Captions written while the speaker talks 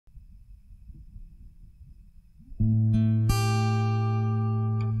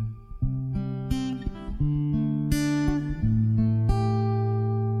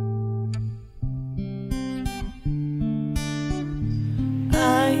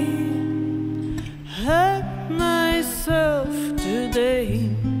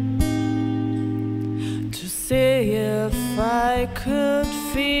could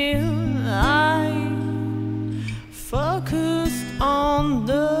feel. I focused on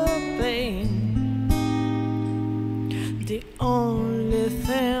the pain, the only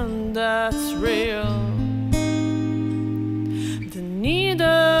thing that's real. The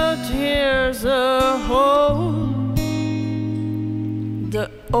needle tears a hole, the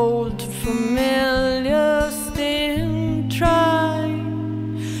old familiar sting. Try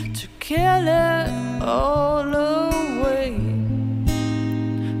to kill it all away,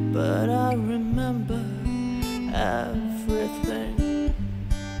 but I remember everything.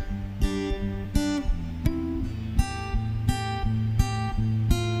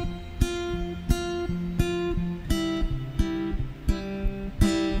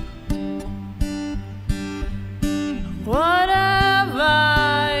 What have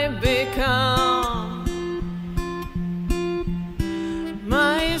I become?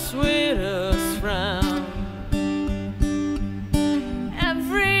 My sweetest friend.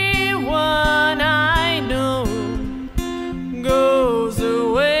 Everyone I know goes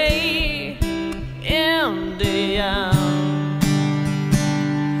away in the end,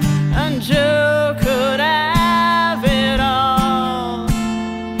 and you could have it all.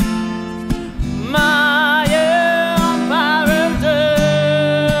 My empowered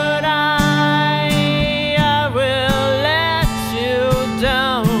dirt, I will let you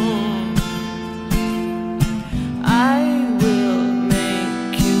down. I will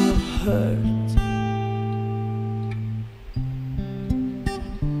make you hurt.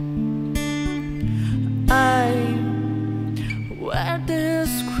 I wear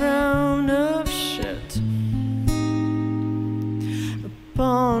this crown of shit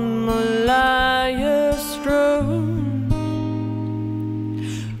upon my liar's throne,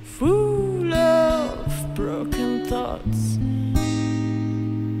 full of broken thoughts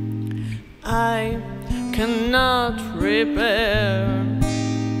I cannot repair.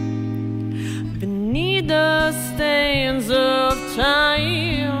 Beneath the stains of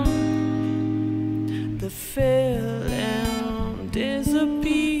time, the feeling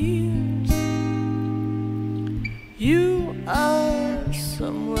disappears. You are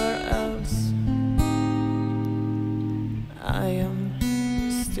somewhere else. I am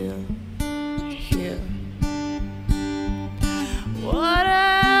still here. What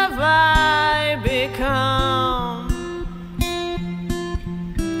have I become?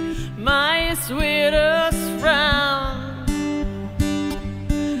 My sweetest friend.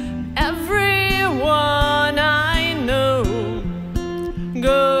 Everyone I know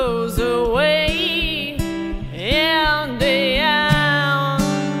goes away in the end,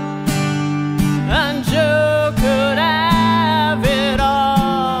 and you could have it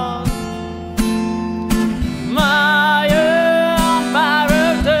all. My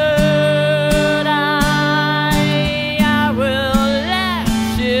empowered dirt, I will let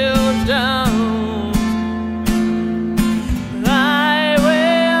you down. I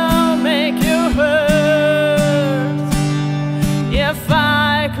will make you hurt. If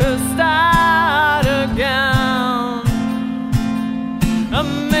I could start again, a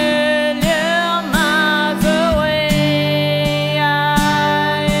million miles away, I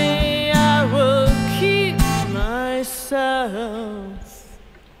will keep myself.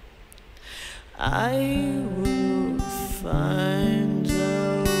 I